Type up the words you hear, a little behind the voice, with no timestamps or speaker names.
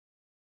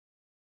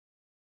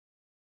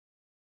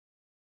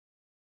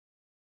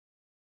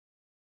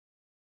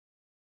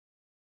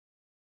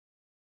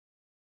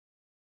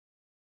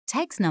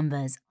Text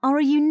numbers are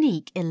a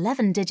unique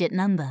 11-digit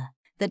number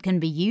that can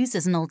be used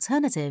as an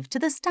alternative to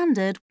the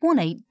standard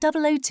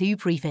 18002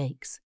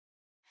 prefix.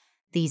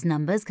 These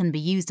numbers can be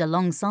used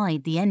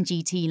alongside the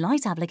NGT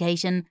Lite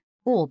application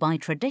or by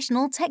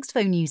traditional text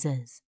phone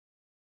users.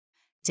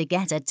 To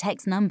get a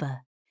text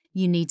number,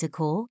 you need to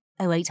call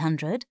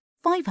 0800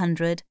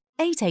 500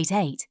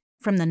 888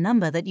 from the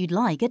number that you'd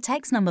like a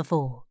text number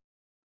for.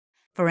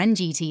 For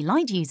NGT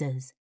Lite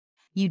users,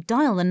 you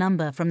dial the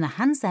number from the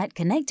handset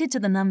connected to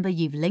the number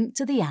you've linked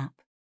to the app.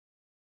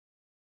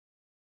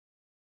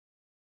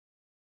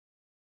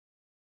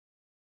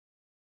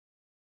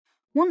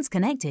 Once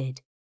connected,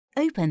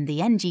 open the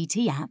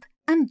NGT app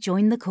and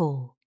join the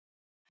call.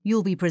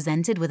 You'll be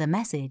presented with a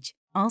message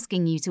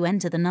asking you to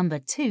enter the number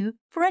 2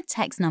 for a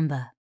text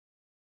number.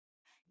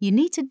 You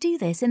need to do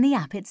this in the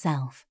app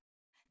itself.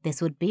 This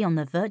would be on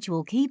the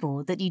virtual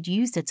keyboard that you'd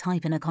use to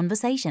type in a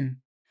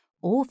conversation,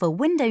 or for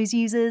Windows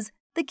users,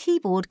 the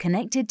keyboard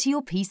connected to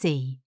your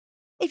PC.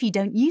 If you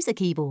don't use a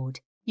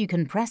keyboard, you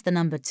can press the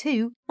number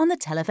 2 on the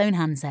telephone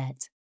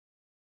handset.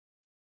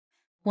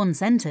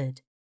 Once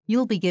entered,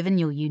 you'll be given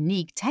your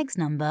unique text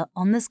number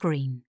on the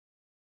screen.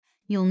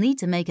 You'll need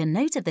to make a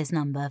note of this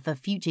number for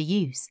future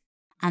use,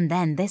 and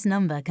then this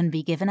number can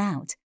be given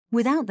out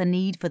without the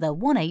need for the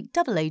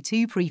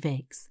 18002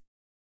 prefix.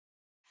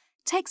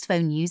 Text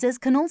phone users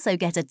can also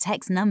get a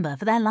text number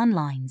for their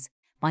landlines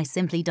by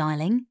simply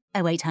dialing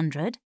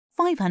 0800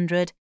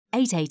 500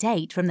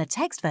 888 from the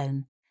text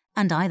phone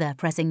and either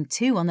pressing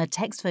 2 on the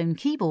text phone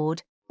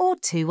keyboard or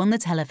 2 on the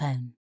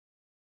telephone.